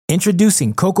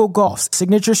Introducing Coco Gauff's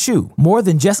signature shoe, more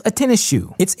than just a tennis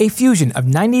shoe. It's a fusion of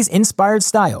 90s-inspired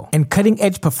style and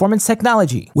cutting-edge performance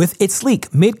technology. With its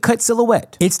sleek mid-cut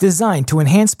silhouette, it's designed to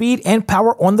enhance speed and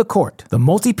power on the court. The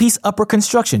multi-piece upper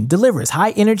construction delivers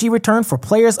high-energy return for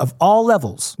players of all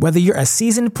levels. Whether you're a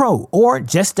seasoned pro or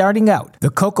just starting out, the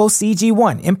Coco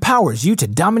CG1 empowers you to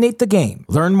dominate the game.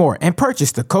 Learn more and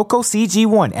purchase the Coco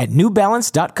CG1 at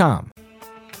NewBalance.com.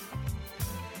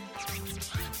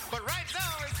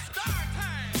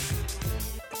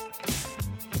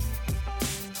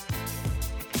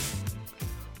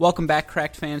 Welcome back,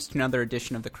 Cracked fans, to another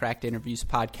edition of the Cracked Interviews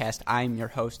podcast. I'm your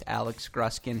host, Alex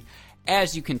Gruskin.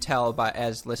 As you can tell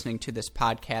as listening to this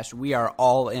podcast, we are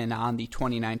all in on the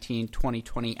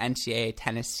 2019-2020 NCAA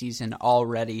tennis season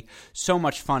already. So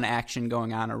much fun action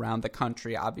going on around the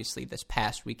country. Obviously, this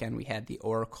past weekend we had the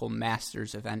Oracle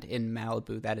Masters event in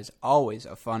Malibu. That is always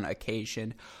a fun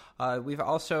occasion. We've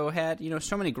also had,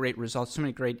 so many great results, so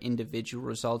many great individual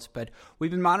results, but we've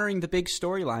been monitoring the big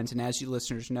storylines, and as you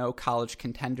listeners know, College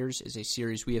Contenders is a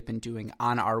series we have been doing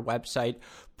on our website,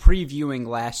 previewing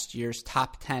last year's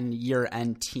top 10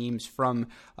 year-end teams from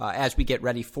as we get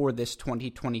ready for this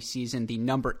 2020 season. The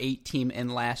number 8 team in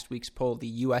last week's poll,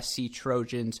 the USC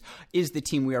Trojans, is the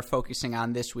team we are focusing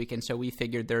on this week, and so we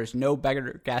figured there is no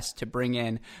better guest to bring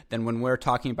in than when we're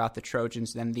talking about the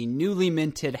Trojans than the newly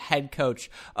minted head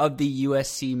coach of the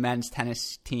USC men's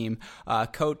tennis team,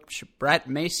 Coach Brett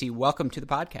Macy. Welcome to the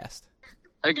podcast.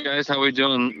 Hey guys, how we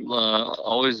doing?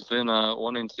 Always been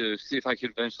wanting to see if I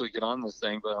could eventually get on this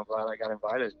thing, but I'm glad I got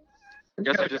invited. I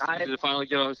guess I just needed to finally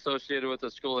get associated with a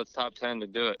school that's top 10 to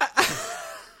do it.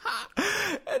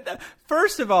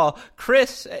 First of all,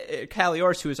 Chris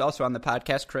Caliors, who is also on the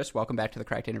podcast. Chris, welcome back to the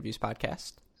Cracked Interviews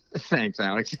podcast. Thanks,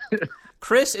 Alex.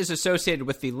 Chris is associated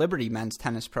with the Liberty men's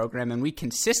tennis program, and we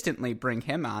consistently bring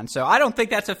him on. So I don't think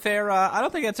that's a fair.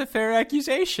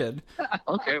 Accusation.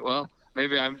 Okay, well,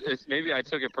 maybe I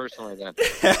took it personally then.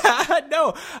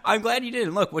 No, I'm glad you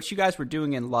didn't. Look, what you guys were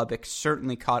doing in Lubbock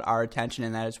certainly caught our attention,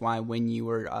 and that is why when you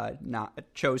were not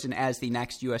chosen as the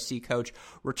next USC coach,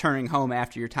 returning home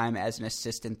after your time as an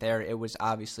assistant there, it was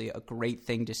obviously a great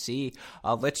thing to see.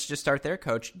 Let's just start there,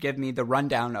 Coach. Give me the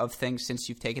rundown of things since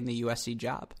you've taken the USC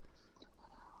job.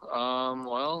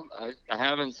 Well, I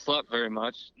haven't slept very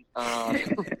much.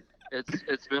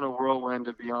 It's been a whirlwind,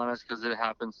 to be honest, because it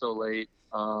happened so late.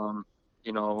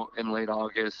 In late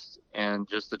August, and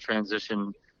just the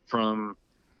transition from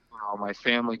my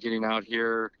family getting out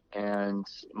here and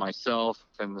myself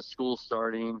and the school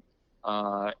starting,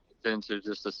 then to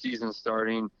just the season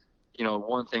starting.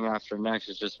 One thing after the next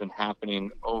has just been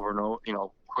happening over and over,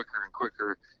 quicker and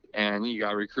quicker. And you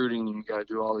got recruiting, and you got to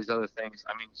do all these other things.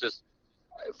 I mean, just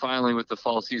finally with the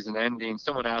fall season ending,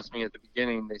 someone asked me at the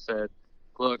beginning, they said,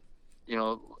 look,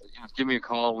 give me a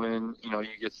call when, you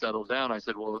get settled down. I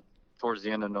said, well, towards the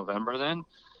end of November then.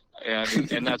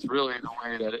 And that's really the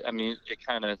way that,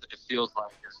 it feels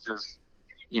like it's just,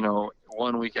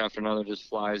 1 week after another just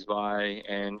flies by,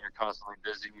 and you're constantly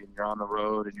busy, and you're on the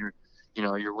road, and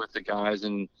you're with the guys.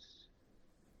 And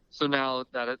so now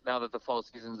that the fall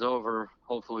season's over,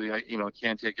 hopefully I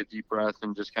can take a deep breath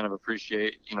and just kind of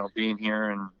appreciate, being here.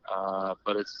 And,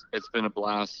 but it's been a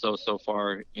blast so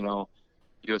far.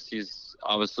 USC's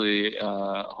obviously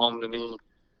home to me.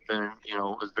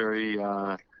 Was very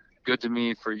good to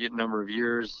me for a number of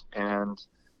years, and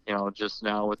just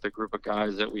now with the group of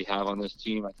guys that we have on this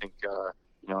team, I think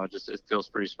it feels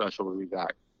pretty special to be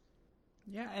back.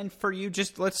 Yeah, and for you,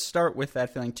 just let's start with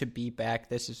that feeling to be back.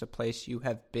 This is a place you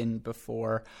have been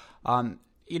before.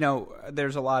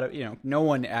 There's a lot of, no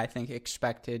one, I think,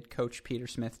 expected Coach Peter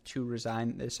Smith to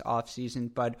resign this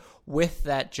offseason. But with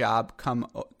that job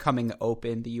coming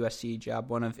open, the USC job,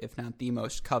 one of, if not the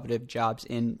most coveted jobs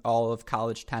in all of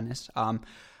college tennis,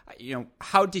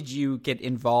 how did you get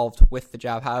involved with the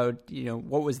job? How,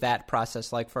 what was that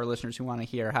process like for our listeners who want to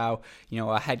hear how,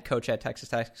 a head coach at Texas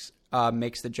Tech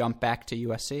makes the jump back to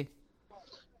USC?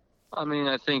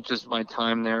 I think just my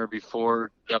time there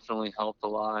before definitely helped a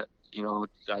lot.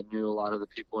 I knew a lot of the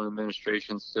people in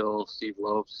administration still. Steve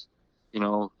Lopes,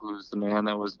 who's the man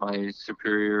that was my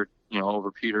superior, over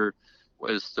Peter,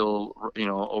 was still,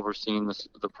 overseeing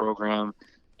the program.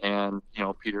 And,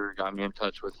 Peter got me in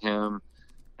touch with him.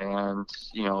 And,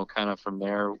 kind of from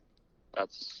there,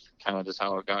 that's kind of just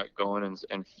how it got going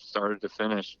and started to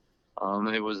finish.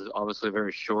 It was obviously a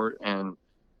very short and,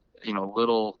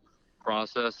 little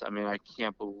process. I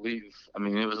can't believe,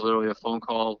 it was literally a phone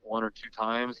call 1 or 2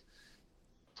 times.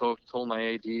 Told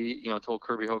my AD, told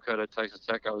Kirby Hocutt at Texas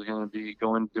Tech I was going to be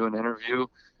going to do an interview.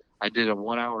 I did a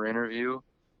 1-hour interview.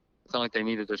 it's not like they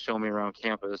needed to show me around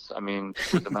campus. I mean,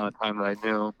 with the amount of time that I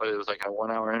knew, but it was like a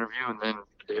 1-hour interview, and then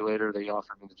a day later they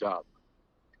offered me the job.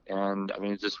 And I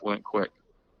mean, it just went quick.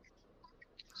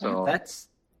 So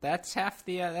that's half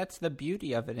the that's the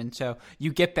beauty of it. And so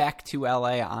you get back to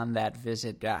LA on that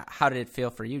visit. How did it feel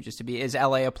for you just to be? Is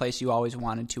LA a place you always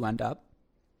wanted to end up?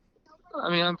 I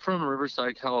mean, I'm from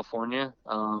Riverside, California,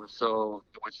 so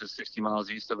which is 60 miles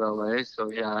east of LA.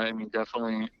 So yeah, I mean,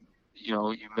 definitely, you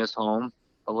know, you miss home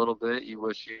a little bit. You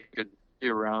wish you could be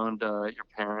around your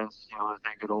parents, you know, as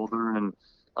they get older, and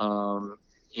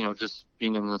you know, just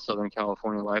being in the Southern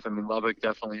California life. I mean, Lubbock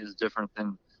definitely is different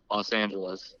than Los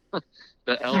Angeles.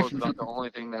 The L is about the only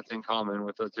thing that's in common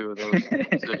with the two of those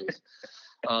cities.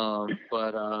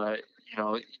 But you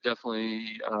know,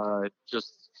 definitely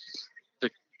just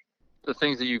the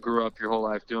things that you grew up your whole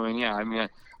life doing. Yeah, I mean,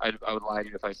 I would lie to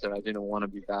you if I said I didn't want to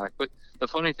be back. But the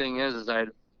funny thing is I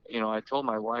told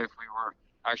my wife we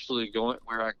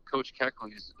were at Coach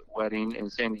Keckley's wedding in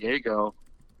San Diego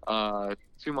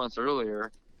 2 months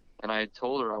earlier, and I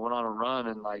told her I went on a run,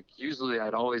 and like usually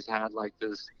I'd always had like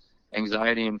this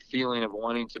anxiety and feeling of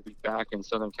wanting to be back in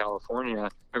Southern California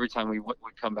every time we would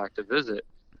come back to visit.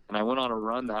 And I went on a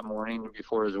run that morning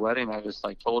before his wedding. I just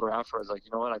like told her after, I was like,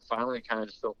 you know what? I finally kind of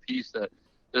just felt peace that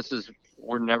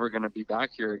we're never going to be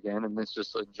back here again. And let's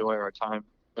just enjoy our time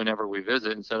whenever we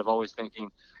visit, instead of always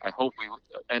thinking, I hope we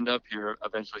end up here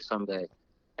eventually someday.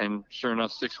 And sure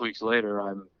enough, 6 weeks later,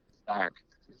 I'm back.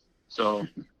 So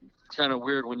it's kind of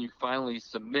weird when you finally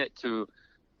submit to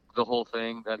the whole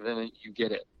thing that then you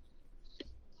get it.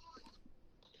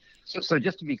 So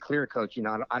just to be clear, Coach, you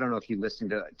know, I don't know if you listened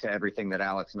to everything that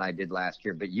Alex and I did last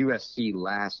year, but USC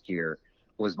last year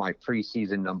was my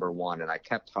preseason number one. And I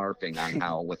kept harping on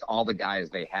how with all the guys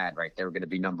they had, right, they were going to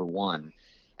be number one.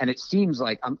 And it seems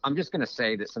like I'm just going to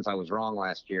say that since I was wrong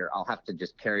last year, I'll have to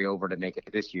just carry over to make it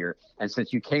this year. And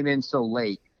since you came in so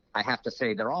late, I have to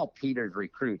say they're all Peter's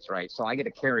recruits, right? So I get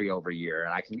a carryover year,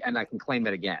 and I can claim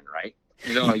it again, right?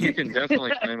 No, you can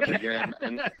definitely claim it again,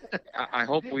 and I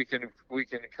hope we can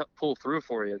pull through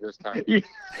for you this time. Yeah.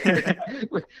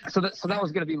 So that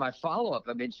was going to be my follow-up.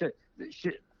 I mean,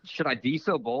 should I be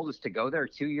so bold as to go there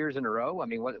 2 years in a row? I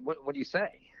mean, what do you say?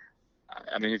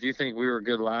 I mean, if you think we were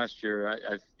good last year,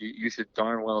 you should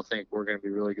darn well think we're going to be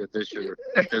really good this year.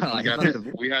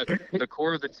 We had the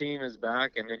core of the team is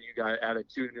back, and then you got added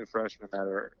 2 new freshmen that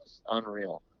are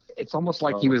unreal. It's almost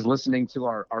like he was listening to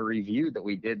our review that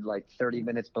we did like 30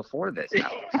 minutes before this.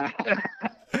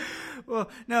 Well,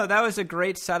 no, that was a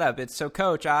great setup. So,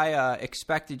 Coach, I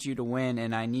expected you to win,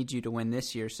 and I need you to win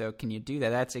this year. So can you do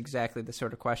that? That's exactly the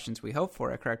sort of questions we hope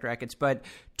for at Cracked Racquets. But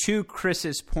to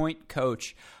Chris's point,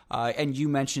 Coach, and you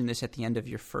mentioned this at the end of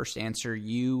your first answer,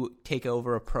 you take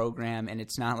over a program, and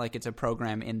it's not like it's a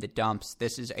program in the dumps.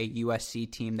 This is a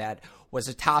USC team that was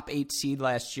a top 8 seed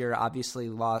last year, obviously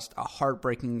lost a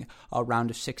heartbreaking round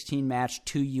of 16 match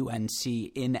to UNC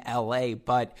in LA,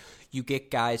 but you get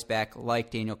guys back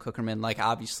like Daniel Cookerman, like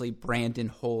obviously Brandon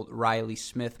Holt, Riley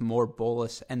Smith, Moore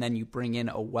Bolus, and then you bring in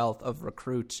a wealth of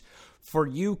recruits. For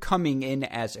you coming in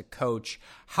as a coach,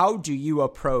 how do you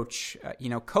approach,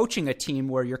 coaching a team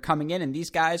where you're coming in and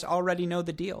these guys already know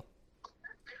the deal?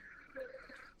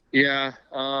 Yeah,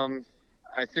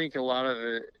 I think a lot of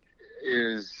it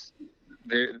is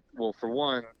for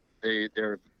one, they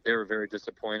were very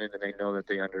disappointed and they know that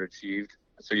they underachieved.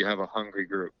 So you have a hungry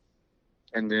group,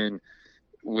 and then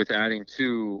with adding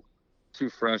two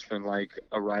freshmen like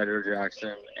a Ryder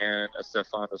Jackson and a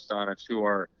Stefan Dostanic, who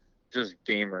are just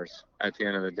gamers at the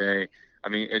end of the day. I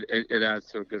mean, it adds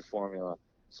to a good formula.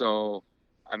 So,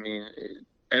 I mean,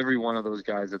 every one of those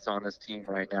guys that's on this team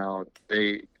right now,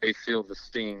 they feel the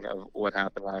sting of what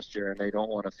happened last year, and they don't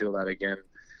want to feel that again.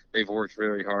 They've worked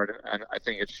really hard, and I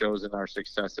think it shows in our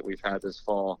success that we've had this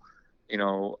fall. You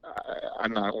know,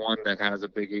 I'm not one that has a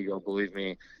big ego, believe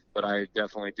me, but I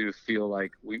definitely do feel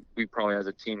like we probably as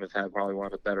a team have had probably one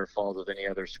of the better falls of any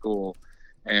other school.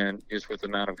 And just with the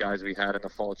amount of guys we had in the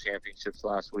fall championships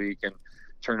last week and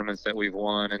tournaments that we've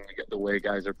won and the way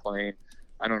guys are playing,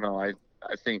 I don't know. I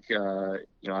think, I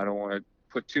don't want to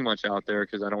put too much out there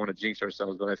because I don't want to jinx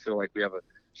ourselves, but I feel like we have a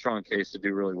strong case to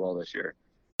do really well this year.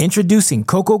 Introducing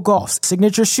Coco Gauff's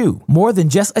signature shoe, more than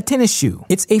just a tennis shoe.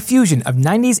 It's a fusion of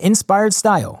 90s inspired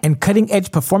style and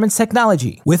cutting-edge performance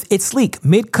technology with its sleek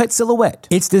mid-cut silhouette.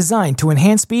 It's designed to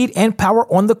enhance speed and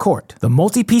power on the court. The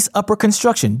multi-piece upper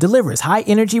construction delivers high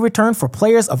energy return for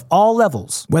players of all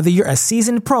levels. Whether you're a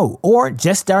seasoned pro or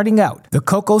just starting out, the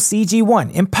Coco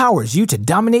CG1 empowers you to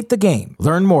dominate the game.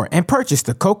 Learn more and purchase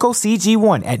the Coco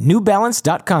CG1 at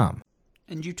NewBalance.com.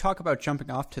 And you talk about jumping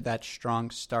off to that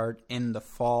strong start in the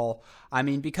fall. I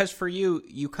mean, because for you,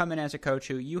 you come in as a coach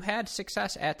who you had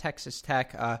success at Texas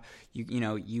Tech.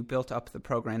 You built up the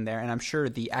program there, and I'm sure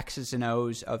the X's and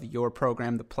O's of your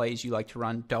program, the plays you like to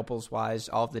run doubles wise,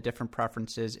 all of the different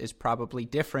preferences is probably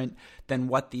different than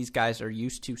what these guys are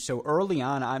used to. So early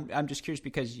on, I'm just curious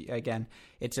because again,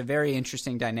 it's a very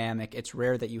interesting dynamic. It's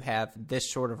rare that you have this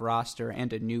sort of roster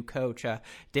and a new coach.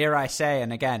 Dare I say,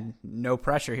 and again, no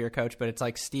pressure here, Coach, but it's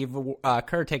like Steve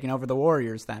Kerr taking over the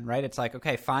Warriors then, right? It's like,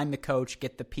 okay, find the coach,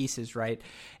 get the pieces right.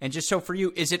 And just so for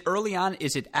you, is it early on,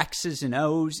 is it X's and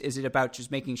O's? Is it about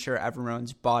just making sure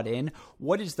everyone's bought in?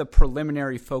 What is the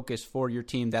preliminary focus for your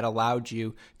team that allowed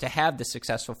you to have the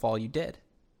successful fall you did?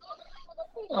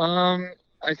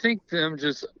 I think them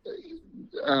just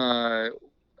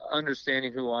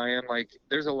understanding who I am. Like,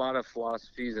 there's a lot of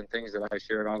philosophies and things that I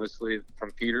shared, obviously,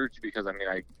 from Peter, because I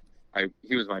mean,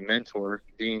 he was my mentor,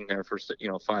 being there for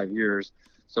 5 years.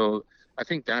 So I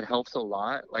think that helps a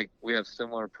lot. Like, we have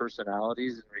similar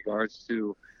personalities in regards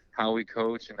to how we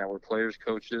coach, and that we're players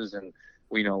coaches, and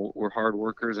we're hard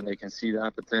workers, and they can see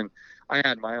that. But then I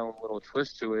add my own little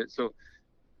twist to it, so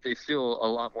they feel a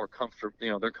lot more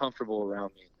comfortable. They're comfortable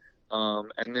around me.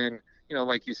 And then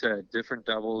like you said, different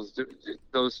doubles,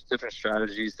 those different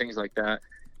strategies, things like that.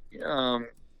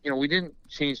 We didn't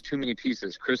change too many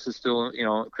pieces. Chris is still,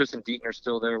 Chris and Deaton are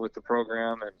still there with the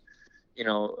program, and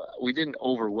we didn't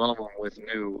overwhelm them with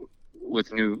new,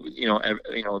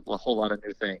 a whole lot of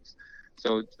new things.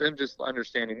 So them just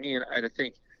understanding me, and I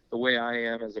think the way I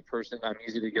am as a person, I'm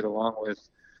easy to get along with,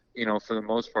 for the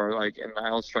most part. Like, and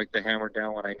I'll strike the hammer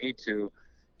down when I need to.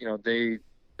 They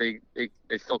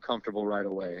feel comfortable right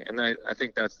away, and I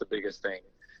think that's the biggest thing.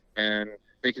 And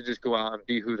they can just go out and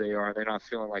be who they are. They're not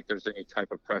feeling like there's any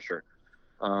type of pressure.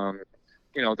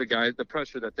 The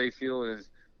pressure that they feel is,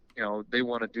 they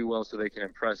want to do well so they can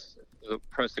impress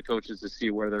the coaches to see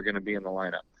where they're going to be in the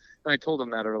lineup. And I told them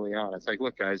that early on. It's like,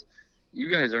 look, guys,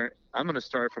 I'm going to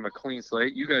start from a clean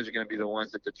slate. You guys are going to be the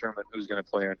ones that determine who's going to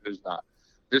play and who's not.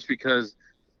 Just because,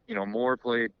 Moore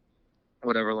played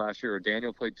whatever last year, or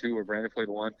Daniel played 2, or Brandon played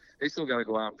 1, they still got to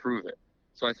go out and prove it.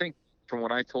 So I think from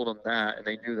when I told them that, and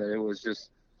they knew that it was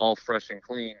just all fresh and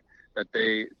clean, that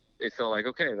they felt like,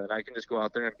 okay, then I can just go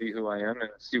out there and be who I am and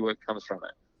see what comes from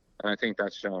it. And I think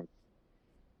that's shown.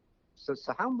 So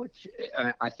how much?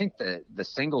 I think the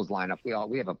singles lineup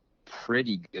we have a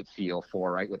pretty good feel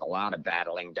for, right? With a lot of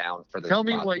battling down for the. Tell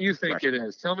me what you think it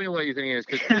is. Tell me what you think it is,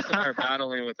 because Chris and I are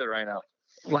battling with it right now.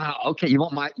 Wow. Okay. You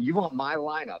want my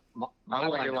lineup? I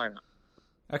want your lineup.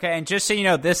 Okay, and just so you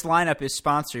know, this lineup is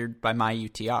sponsored by my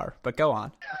UTR, but go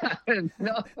on.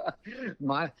 No,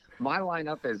 my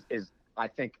lineup is I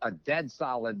think a dead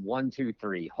solid 1, 2,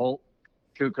 3. Holt,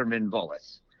 Kucherman,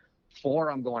 Bullis.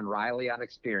 4, I'm going Riley on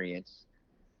experience.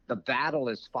 The battle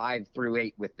is 5 through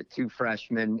 8 with the 2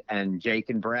 freshmen and Jake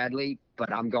and Bradley,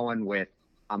 but I'm going with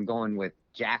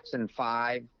Jackson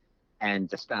 5 and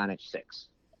Dostanich 6.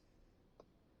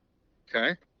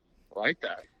 Okay, I like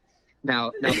that.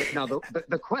 Now,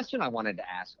 the question I wanted to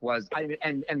ask was,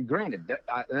 and granted,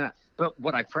 but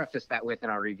what I prefaced that with in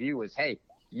our review was, hey,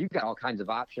 you've got all kinds of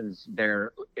options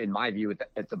there, in my view,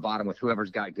 at the bottom with whoever's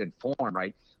got good form,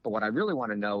 right? But what I really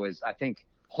want to know is, I think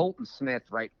Holt and Smith,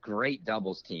 right, great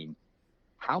doubles team.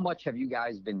 How much have you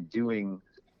guys been doing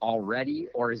already,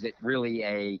 or is it really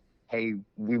hey,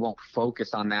 we won't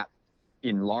focus on that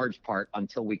in large part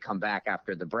until we come back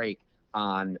after the break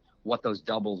on what those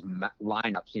doubles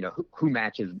lineups, who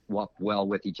matches up well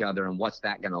with each other, and what's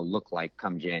that going to look like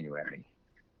come January?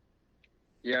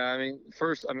 Yeah, I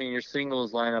mean, your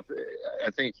singles lineup, I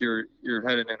think you're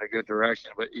headed in a good direction,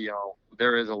 but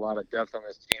there is a lot of depth on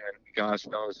this team, and gosh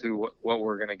knows what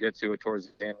we're going to get to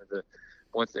towards the end of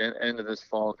once the end of this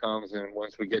fall comes, and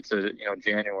once we get to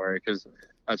January, because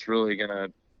that's really going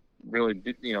to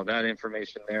be, that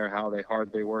information there, how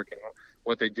hard they work and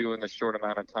what they do in the short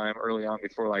amount of time early on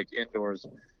before, like, indoors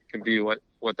can be what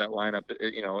that lineup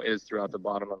is throughout the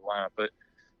bottom of the lineup. But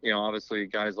obviously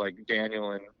guys like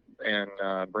Daniel and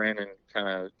Brandon kind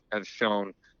of have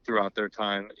shown throughout their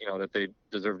time that they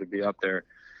deserve to be up there.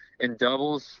 In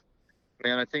doubles,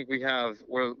 man, I think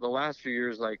the last few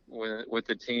years, like with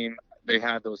the team, they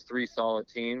had those 3 solid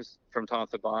teams from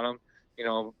top to bottom,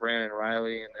 Brandon,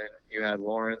 Riley, and then you had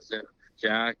Lawrence and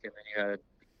Jack, and then you had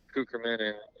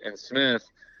Kucherman and Smith.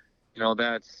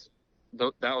 That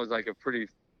was like a pretty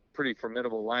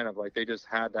formidable lineup. Like, they just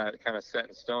had that kind of set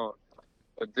in stone.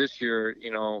 But this year,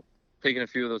 taking a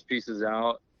few of those pieces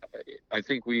out, I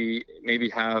think we maybe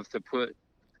have to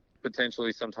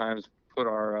potentially sometimes put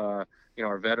our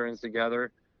our veterans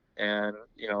together and,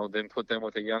 then put them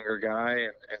with a younger guy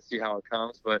and see how it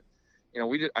comes. But,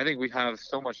 I think we have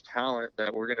so much talent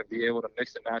that we're going to be able to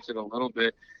mix and match it a little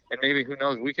bit. And maybe, who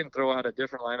knows, we can throw out a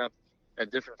different lineup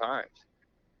at different times.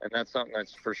 And that's something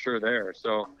that's for sure there.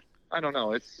 So I don't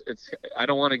know. I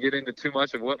don't want to get into too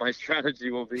much of what my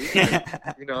strategy will be.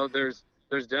 But,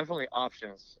 there's definitely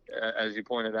options, as you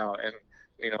pointed out. And,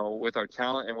 with our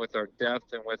talent and with our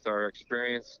depth and with our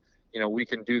experience, we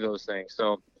can do those things.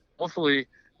 So hopefully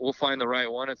we'll find the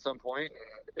right one at some point.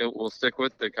 It will stick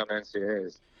with it come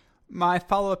NCAAs. My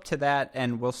follow-up to that,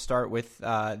 and we'll start with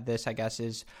this, I guess,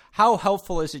 is how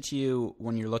helpful is it to you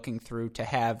when you're looking through to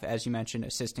have, as you mentioned,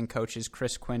 assistant coaches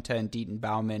Chris Quinta and Deaton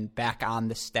Bauman back on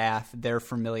the staff, their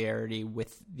familiarity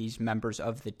with these members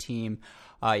of the team?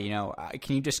 Can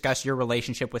you discuss your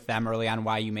relationship with them early on,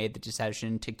 why you made the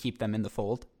decision to keep them in the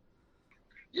fold?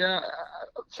 Yeah,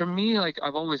 for me,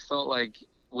 I've always felt like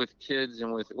with kids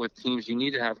and with teams, you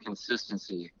need to have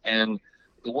consistency. And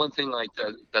the one thing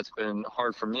that's been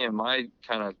hard for me and my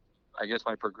kind of, I guess,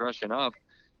 my progression up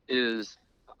is,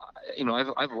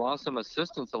 I've lost some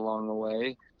assistants along the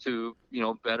way to,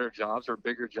 better jobs or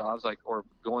bigger jobs, or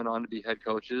going on to be head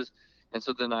coaches. And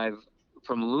so then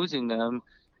from losing them,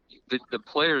 the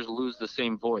players lose the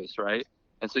same voice, right?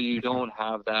 And so you don't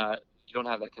have that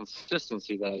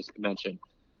consistency that I mentioned.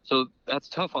 So that's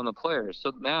tough on the players.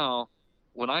 So now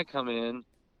when I come in,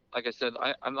 like I said,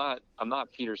 I'm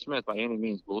not Peter Smith by any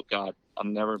means. God,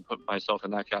 I'm never put myself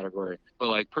in that category.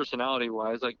 But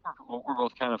personality-wise, we're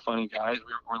both kind of funny guys.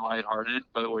 We're lighthearted,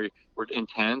 but we're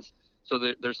intense. So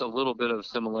there's a little bit of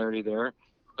similarity there.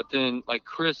 But then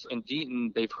Chris and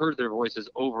Deaton, they've heard their voices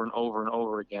over and over and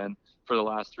over again for the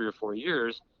last 3 or 4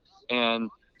 years, and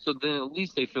so then at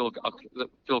least they feel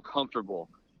comfortable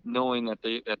knowing that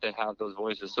they have those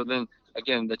voices. So then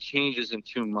again, the change isn't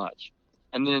too much.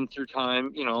 And then through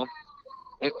time,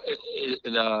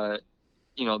 that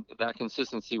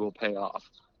consistency will pay off.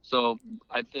 So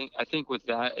I think with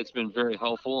that, it's been very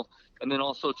helpful. And then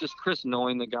also just Chris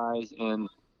knowing the guys and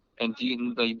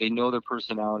Deaton, they know their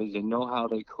personalities, they know how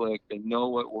they click, they know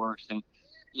what works, and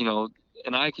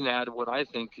and I can add what I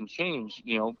think can change.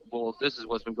 Well, this is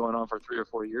what's been going on for 3 or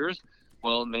 4 years.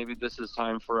 Well, maybe this is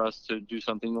time for us to do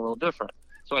something a little different.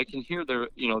 So I can hear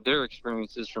their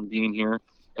experiences from being here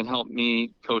and help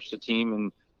me coach the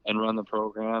team and run the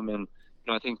program. And,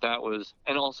 I think that was,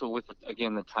 and also with,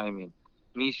 again, the timing,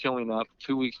 me showing up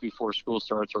 2 weeks before school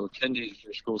starts or 10 days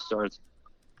before school starts.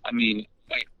 I mean,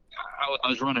 I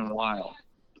was running wild,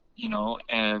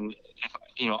 and if,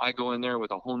 I go in there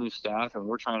with a whole new staff and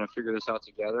we're trying to figure this out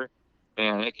together,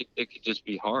 man, it could just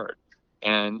be hard.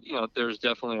 And, there's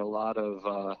definitely a lot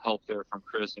of help there from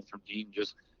Chris and from Dean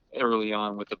just early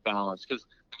on with the balance. Because,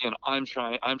 again, I'm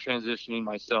transitioning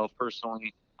myself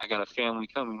personally. I got a family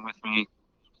coming with me.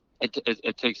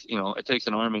 It takes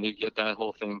an army to get that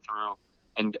whole thing through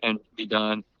and be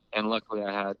done. And luckily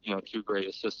I had, 2 great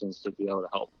assistants to be able to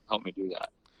help me do that.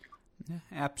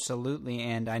 Absolutely,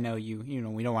 and I know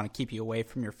we don't want to keep you away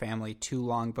from your family too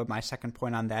long, but my second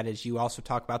point on that is you also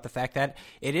talk about the fact that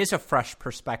it is a fresh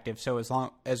perspective, so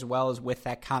as well as with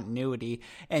that continuity,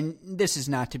 and this is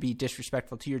not to be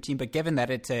disrespectful to your team, but given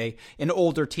that it's an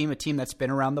older team, a team that's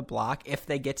been around the block, if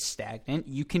they get stagnant,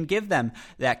 you can give them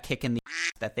that kick in the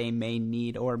that they may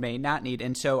need or may not need.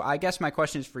 And so I guess my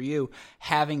question is for you,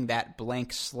 having that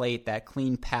blank slate, that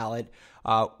clean palette,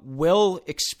 will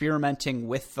experimenting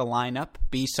with the lineup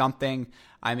be something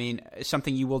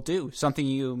you will do, something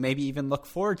you maybe even look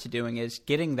forward to doing, is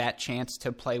getting that chance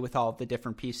to play with all of the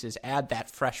different pieces, add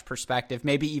that fresh perspective,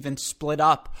 maybe even split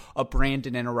up a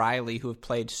Brandon and a Riley who have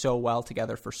played so well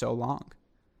together for so long?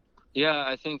 Yeah,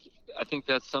 I think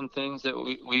that's some things that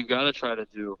we've got to try to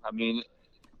do. I mean,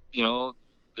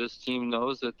 this team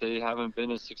knows that they haven't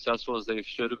been as successful as they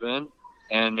should have been.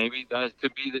 And maybe that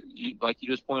could be that, like you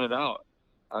just pointed out,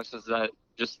 is that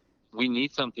just we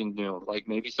need something new. Like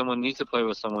maybe someone needs to play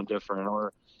with someone different,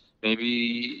 or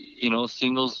maybe,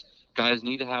 singles guys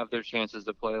need to have their chances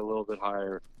to play a little bit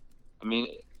higher. I mean,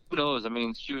 who knows? I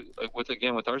mean, shoot,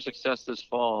 with our success this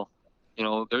fall,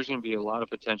 there's going to be a lot of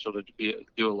potential to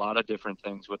do a lot of different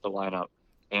things with the lineup.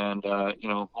 And,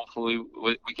 hopefully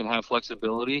we can have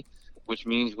flexibility, which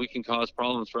means we can cause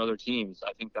problems for other teams.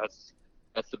 I think that's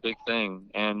the big thing.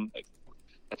 And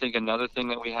I think another thing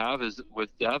that we have is with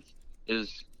depth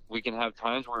is we can have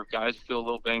times where guys feel a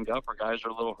little banged up or guys are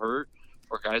a little hurt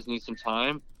or guys need some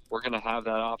time. We're going to have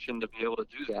that option to be able to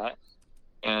do that.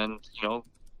 And,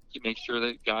 make sure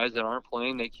that guys that aren't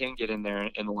playing, they can get in there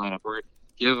in the lineup, or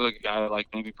give a guy like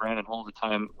maybe Brandon Holt the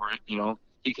time where,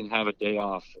 he can have a day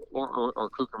off, or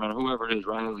Kucherman, or whoever it is,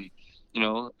 Riley,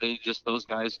 those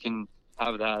guys can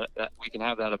have that we can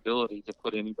have that ability to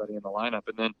put anybody in the lineup.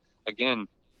 And then again,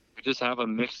 we just have a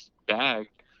mixed bag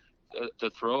to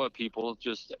throw at people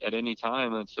just at any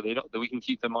time, and so that we can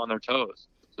keep them on their toes,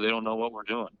 so they don't know what we're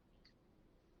doing.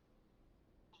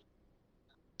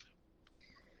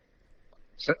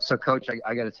 So Coach,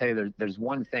 I got to tell you, there's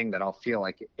one thing that I'll feel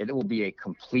like it will be a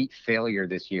complete failure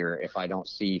this year if I don't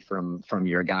see from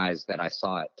your guys that I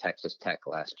saw at Texas Tech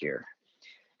last year,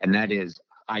 and that is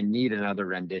I need another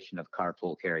rendition of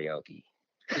Carpool Karaoke.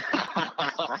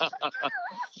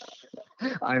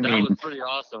 I mean, that was pretty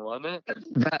awesome, wasn't it?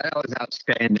 That was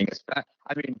outstanding. I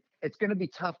mean, it's going to be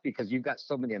tough because you've got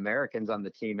so many Americans on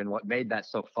the team, and what made that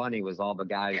so funny was all the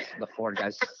four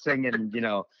guys singing,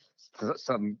 the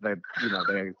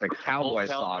cowboy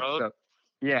song. So,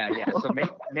 yeah. So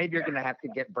maybe you're going to have to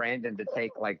get Brandon to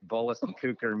take like Bolus and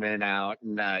Kucherman out,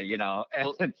 and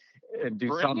and do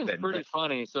Brandon's something. Pretty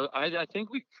funny. So I think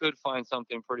we could find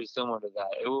something pretty similar to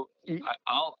that.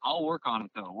 I'll work on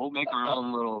it though. We'll make our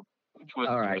own little twist.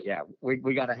 All right, yeah, we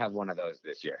got to have one of those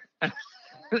this year.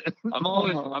 I'm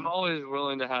always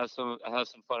willing to have some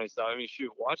funny stuff. I mean,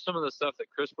 shoot, watch some of the stuff that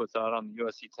Chris puts out on the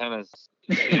USC Tennis,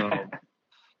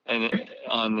 and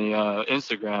on the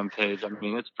Instagram page. I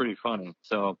mean, it's pretty funny.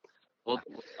 So,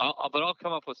 I'll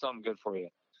come up with something good for you.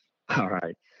 All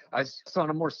right. So on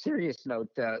a more serious note,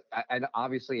 and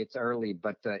obviously it's early,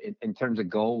 but in terms of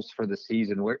goals for the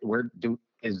season,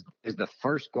 is the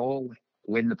first goal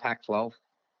win the Pac-12?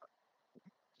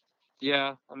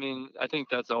 Yeah, I mean, I think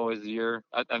that's always the year.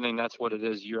 I mean, that's what it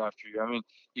is year after year. I mean,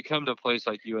 you come to a place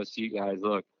like USC, guys,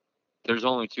 look, there's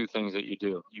only two things that you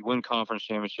do. You win conference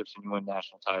championships and you win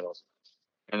national titles.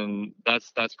 And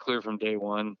that's clear from day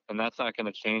one. And that's not going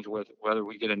to change with whether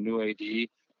we get a new AD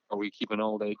or we keep an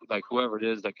old AD, like whoever it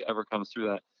is that ever comes through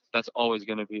that. That's always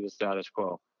going to be the status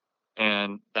quo.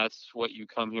 And that's what you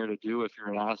come here to do if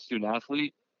you're a student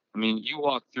athlete. I mean, you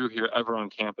walk through here ever on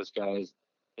campus, guys,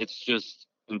 it's just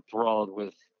enthralled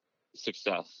with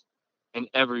success in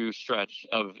every stretch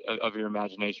of your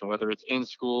imagination, whether it's in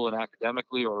school and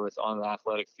academically or it's on the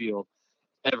athletic field.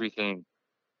 Everything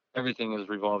is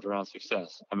revolved around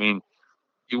success. I mean,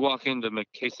 you walk into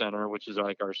McKay Center, which is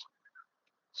like our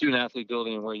student athlete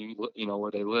building, and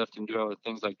where they lift and do other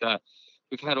things like that.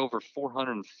 We've had over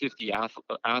 450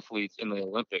 athletes in the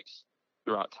Olympics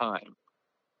throughout time.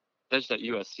 That's at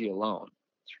USC alone.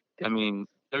 I mean,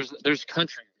 there's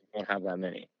countries that don't have that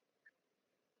many.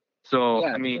 So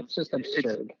yeah, I mean, it's just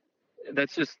absurd.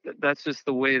 That's just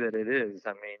the way that it is.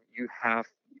 I mean, you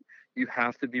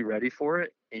have to be ready for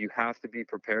it, and you have to be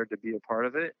prepared to be a part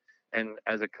of it. And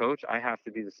as a coach, I have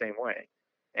to be the same way.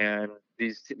 And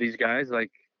these guys,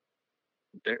 like,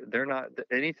 they're not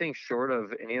anything short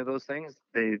of any of those things.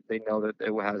 They know that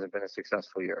it hasn't been a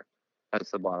successful year.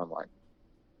 That's the bottom line.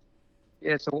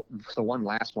 Yeah. So one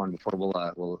last one before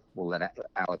we'll let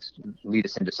Alex lead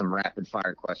us into some rapid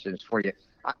fire questions for you.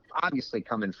 Obviously,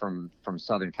 coming from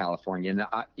Southern California, and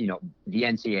the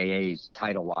NCAA's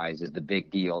title wise is the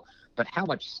big deal. But how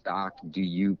much stock do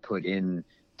you put in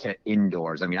to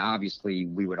indoors? I mean, obviously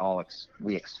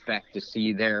we expect to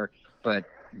see there, but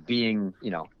being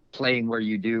playing where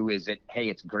you do, is it, hey,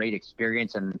 it's great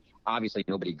experience, and obviously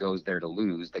nobody goes there to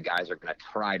lose. The guys are going to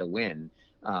try to win,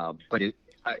 but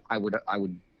I would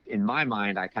in my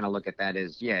mind, I kind of look at that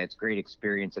as, yeah, it's great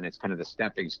experience and it's kind of the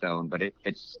stepping stone, but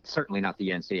it's certainly not the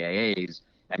NCAA's,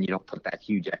 and you don't put that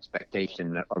huge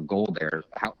expectation or goal there.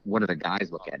 What do the guys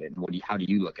look at it, and how do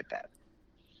you look at that?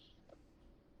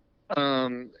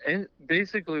 And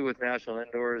basically with national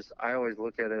indoors, I always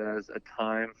look at it as a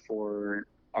time for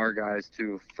our guys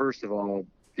to, first of all,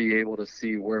 be able to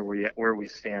see where we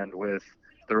stand with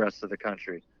the rest of the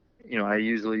country. I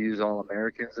usually use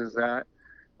All-Americans as that,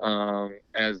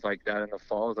 as like that in the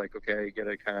fall. Is like, okay, you get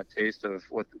a kind of taste of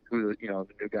who the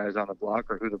new guys on the block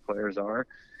or who the players are.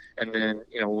 And then,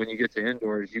 when you get to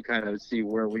indoors, you kind of see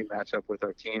where we match up with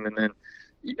our team. And then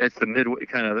it's the midway,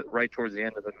 kind of right towards the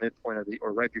end of the midpoint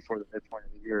or right before the midpoint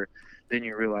of the year, then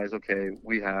you realize, okay,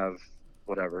 we have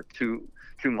whatever, 2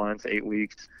 months, 8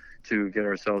 weeks to get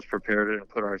ourselves prepared and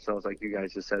put ourselves, like you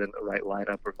guys just said, in the right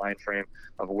lineup or mind frame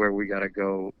of where we got to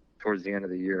go towards the end of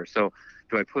the year. So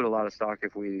do I put a lot of stock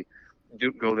if we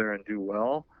do go there and do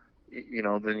well?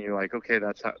 Then you're like, okay,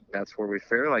 that's where we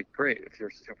fare. Like, great. If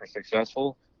you're super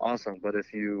successful, awesome. But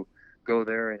if you go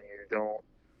there and you don't,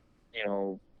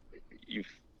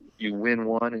 you win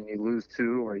 1 and you lose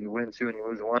 2, or you win 2 and you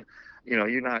lose 1,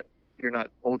 you're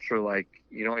not ultra, like,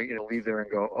 you don't leave there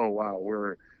and go, oh wow,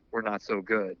 we're not so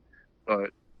good.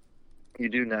 But you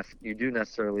do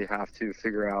necessarily have to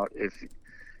figure out if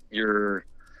you're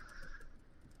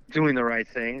doing the right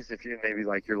things. If you maybe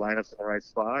like your lineups in the right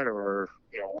spot, or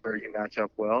where you match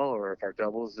up well, or if our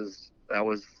doubles this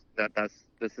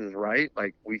is right.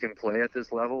 Like we can play at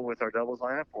this level with our doubles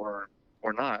lineup, or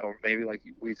not, or maybe like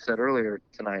we said earlier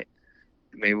tonight,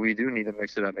 maybe we do need to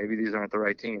mix it up. Maybe these aren't the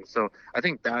right teams. So I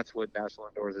think that's what National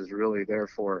Indoors is really there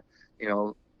for.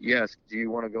 Yes, do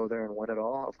you want to go there and win it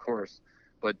all? Of course,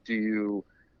 but do you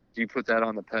put that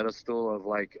on the pedestal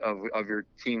of your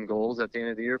team goals at the end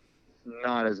of the year?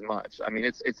 Not as much. I mean,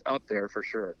 it's up there for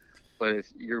sure, but if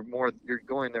you're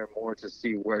going there more to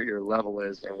see where your level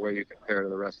is and where you compare to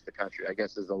the rest of the country, I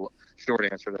guess is the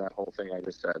short answer to that whole thing I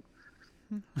just said.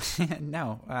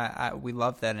 No, we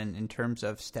love that. And in terms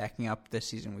of stacking up this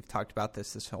season, we've talked about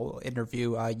this whole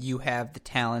interview. You have the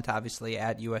talent, obviously,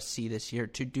 at USC this year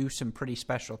to do some pretty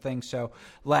special things. So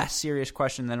last serious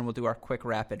question, then we'll do our quick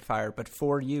rapid fire. But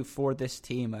for you, for this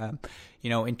team,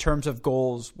 in terms of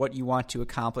goals, what you want to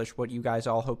accomplish, what you guys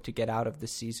all hope to get out of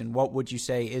this season, what would you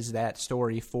say is that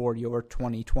story for your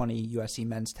 2020 USC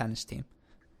men's tennis team?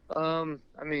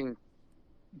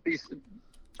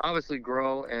 Obviously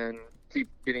grow and keep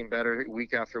getting better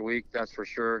week after week. That's for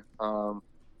sure.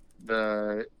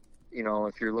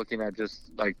 If you're looking at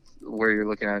just like where you're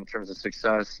looking at in terms of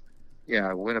success,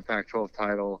 win a Pac-12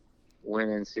 title, win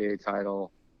NCAA title,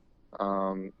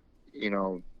 but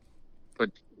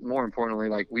more importantly,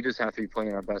 like we just have to be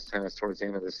playing our best tennis towards the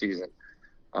end of the season.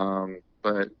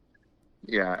 But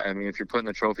if you're putting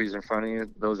the trophies in front of you,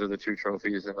 those are the two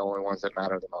trophies and the only ones that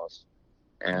matter the most.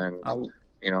 And I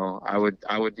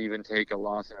would even take a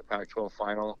loss in a Pac-12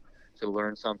 final to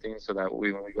learn something, so that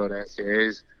when we go to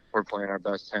NCAAs, we're playing our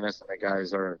best tennis and the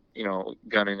guys are,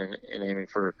 gunning and aiming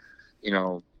for,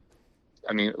 look,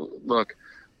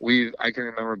 I can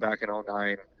remember back in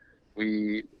 2009,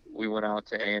 we went out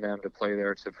to A&M to play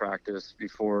there to practice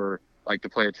before, like to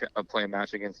play a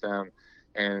match against them.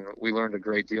 And we learned a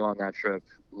great deal on that trip,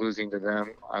 losing to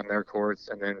them on their courts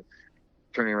and then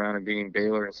turning around and beating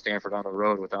Baylor and Stanford on the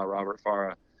road without Robert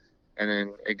Farah. And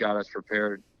then it got us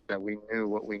prepared that we knew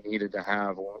what we needed to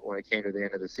have when it came to the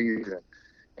end of the season.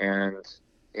 And,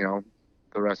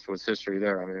 the rest was history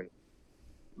there. I mean,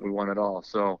 we won it all.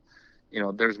 So,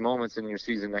 there's moments in your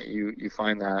season that you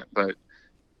find that, but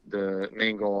the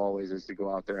main goal always is to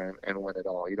go out there and win it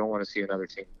all. You don't want to see another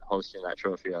team hosting that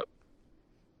trophy up.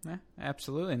 Yeah,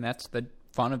 absolutely. And that's the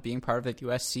fun of being part of the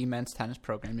USC men's tennis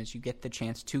program, is you get the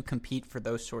chance to compete for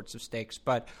those sorts of stakes.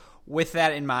 But with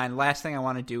that in mind, last thing I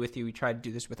want to do with you, we try to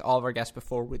do this with all of our guests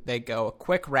before they go, a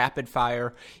quick rapid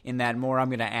fire. In that more, I'm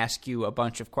going to ask you a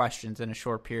bunch of questions in a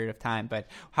short period of time. But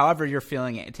however you're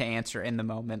feeling to answer in the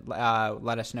moment,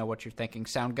 let us know what you're thinking.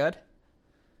 Sound good?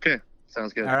 Okay,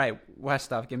 sounds good. All right,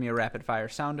 Westhoff, give me a rapid fire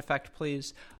sound effect,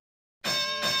 please.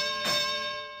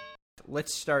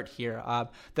 Let's start here.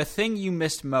 The thing you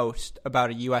missed most about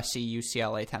a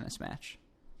USC-UCLA tennis match?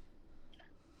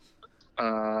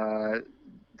 The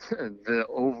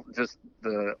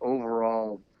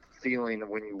overall feeling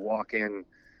when you walk in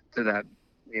to that,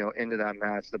 into that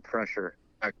match, the pressure.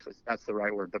 Actually, that's the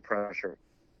right word, the pressure.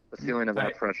 The feeling of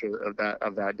that pressure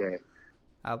of that day.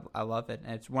 I love it.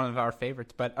 It's one of our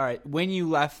favorites. But all right, when you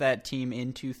left that team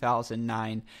in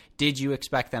 2009, did you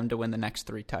expect them to win the next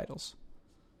 3 titles?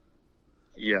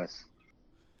 Yes.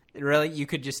 Really? You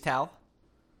could just tell?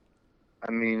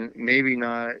 I mean, maybe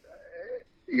not.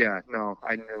 Yeah, no,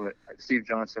 I knew it. Steve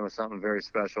Johnson was something very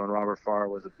special, and Robert Farah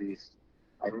was a beast.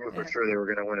 I knew for sure they were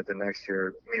going to win it the next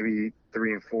year. Maybe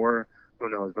 3 and 4, who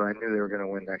knows? But I knew they were going to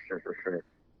win next year for sure.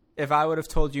 If I would have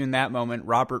told you in that moment,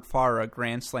 Robert Farah,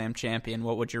 Grand Slam champion,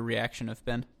 what would your reaction have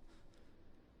been?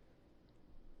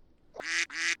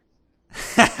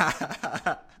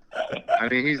 I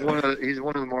mean, he's one of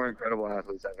the more incredible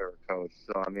athletes I've ever coached.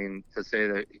 So I mean, to say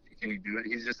that can he do it,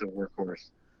 he's just a workhorse,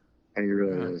 and he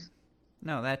really is.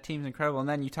 No, that team's incredible. And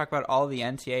then you talk about all the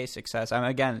NCAA success. I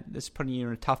mean, again, this is putting you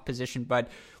in a tough position, but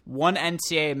one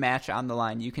NCAA match on the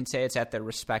line, you can say it's at their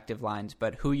respective lines,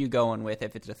 but who you going with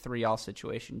if it's a 3-all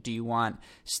situation? Do you want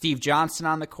Steve Johnson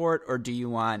on the court, or do you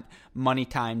want Money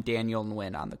Time Daniel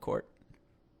Nguyen on the court?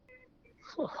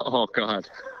 Oh, God.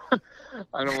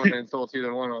 I don't want to insult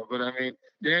either one of them, but I mean,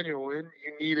 Daniel Nguyen,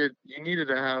 you needed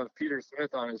to have Peter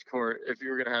Smith on his court if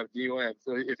you were going to have D-Nguyen.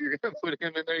 So if you're going to put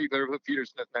him in there, you better put Peter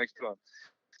Smith next to him.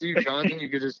 Steve Johnson, you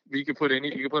could put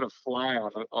a fly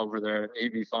on over there and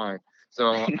he'd be fine.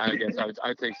 So I guess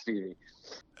I'd take Stevie.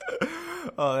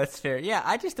 Oh, that's fair. Yeah,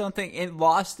 I just don't think it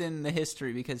lost in the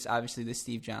history because obviously the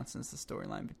Steve Johnson's the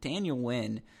storyline, but Daniel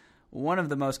Nguyen, one of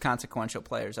the most consequential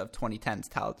players of 2010's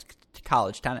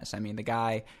college tennis. I mean, the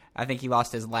guy, I think he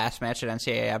lost his last match at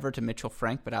NCAA ever to Mitchell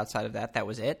Frank, but outside of that, that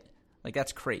was it. Like,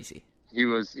 that's crazy. he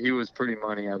was pretty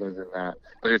money other than that.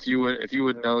 But if you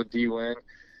would know D-Win,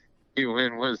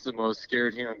 D-Win was the most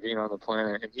scared human being on the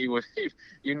planet, and you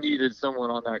needed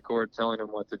someone on that court telling him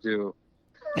what to do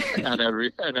at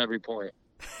every point.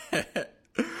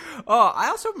 Oh, I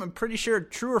also am pretty sure,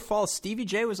 true or false, Stevie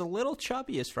J was a little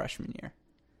chubby his freshman year.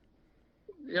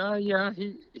 Yeah.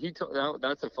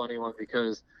 That's a funny one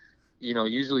because,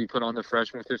 usually you put on the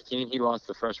freshman 15, he lost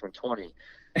the freshman 20.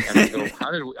 And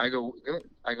I go,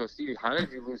 Stevie, how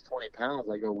did you lose 20 pounds?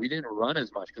 I go, we didn't run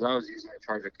as much because I was usually in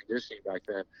charge of conditioning back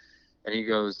then. And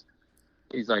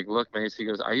he's like, look, Mace, he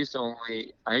goes, I used to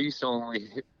only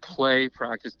play,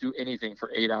 practice, do anything for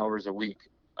 8 hours a week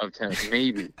of tennis.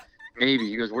 Maybe.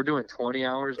 He goes, we're doing 20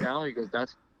 hours now. He goes,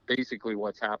 that's basically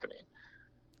what's happening.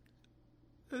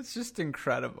 It's just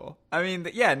incredible. I mean,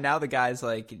 now the guy's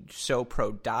like so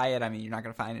pro diet. I mean, you're not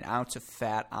going to find an ounce of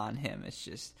fat on him. It's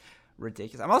just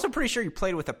ridiculous. I'm also pretty sure you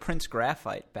played with a Prince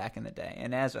Graphite back in the day.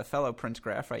 And as a fellow Prince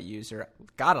Graphite user,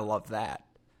 gotta love that.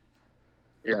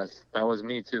 Yes, that was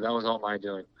me too. That was all my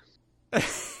doing.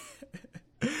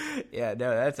 Yeah,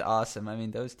 no, that's awesome. I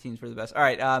mean, those teams were the best. All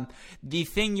right, the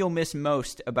thing you'll miss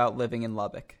most about living in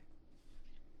Lubbock?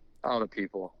 Oh, the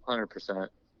people, 100%.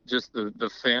 Just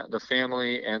the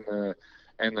family and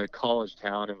the college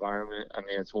town environment. I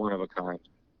mean, it's one of a kind.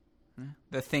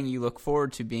 The thing you look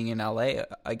forward to being in LA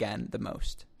again the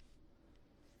most?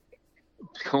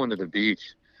 Going to the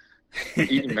beach,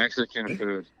 eating Mexican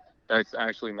food. That's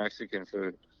actually Mexican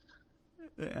food.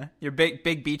 Yeah, you're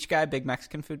big beach guy, big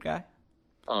Mexican food guy.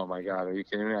 Oh my God, are you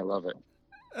kidding me? I love it.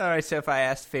 All right, so if I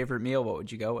asked favorite meal, what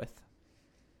would you go with?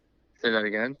 Say that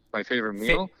again. My favorite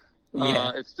meal?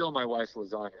 Yeah. It's still my wife's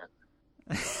lasagna.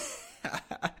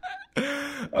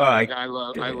 I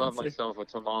love myself a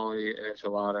tamale, an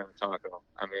enchilada, and taco.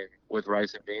 I mean, with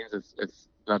rice and beans, it's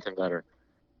nothing better.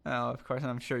 Oh, of course,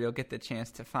 and I'm sure you'll get the chance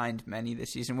to find many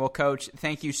this season. Well, Coach,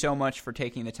 thank you so much for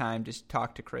taking the time to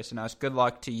talk to Chris and us. Good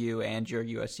luck to you and your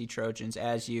USC Trojans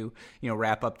as you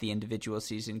wrap up the individual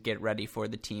season, get ready for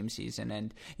the team season,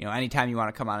 and anytime you want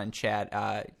to come on and chat,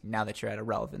 now that you're at a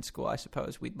relevant school, I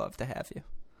suppose we'd love to have you.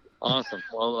 Awesome.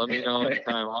 Well, let me know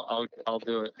anytime. I'll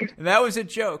do it. And that was a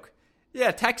joke.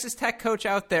 Yeah, Texas Tech coach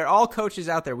out there, all coaches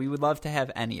out there, we would love to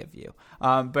have any of you.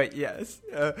 But yes.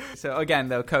 So again,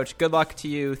 though, Coach, good luck to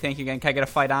you. Thank you again. Can I get a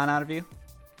fight on out of you?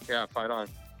 Yeah, fight on.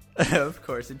 Of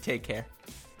course, and take care.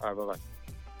 All right, bye-bye.